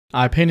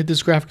I painted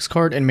this graphics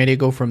card and made it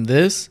go from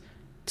this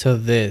to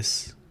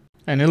this.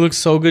 And it looks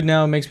so good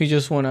now, it makes me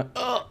just want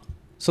to...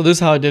 So this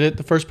is how I did it.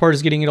 The first part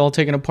is getting it all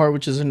taken apart,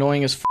 which is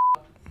annoying as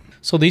f***.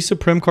 So these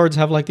Supreme cards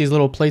have like these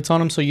little plates on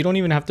them, so you don't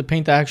even have to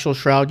paint the actual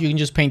shroud. You can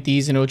just paint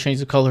these and it'll change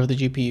the color of the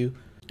GPU.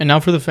 And now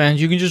for the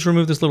fans, you can just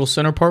remove this little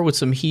center part with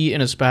some heat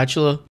and a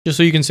spatula, just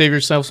so you can save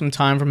yourself some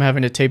time from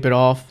having to tape it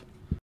off.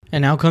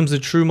 And now comes the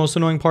true most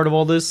annoying part of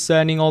all this,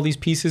 sanding all these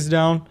pieces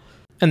down,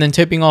 and then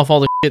taping off all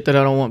the shit that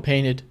I don't want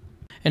painted.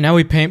 And now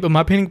we paint, but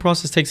my painting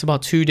process takes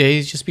about 2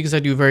 days just because I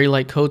do very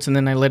light coats and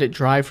then I let it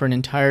dry for an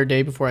entire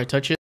day before I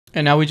touch it.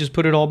 And now we just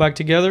put it all back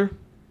together.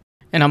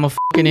 And I'm a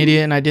fucking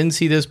idiot and I didn't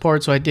see this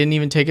part, so I didn't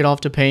even take it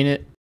off to paint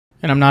it.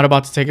 And I'm not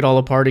about to take it all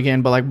apart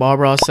again, but like Bob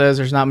Ross says,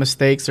 there's not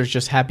mistakes, there's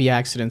just happy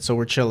accidents, so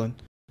we're chilling.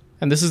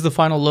 And this is the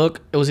final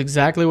look. It was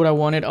exactly what I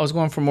wanted. I was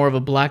going for more of a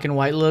black and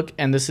white look,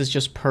 and this is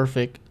just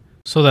perfect.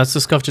 So that's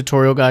the scuff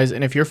tutorial, guys,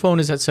 and if your phone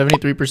is at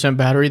 73%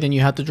 battery, then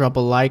you have to drop a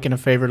like and a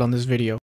favorite on this video.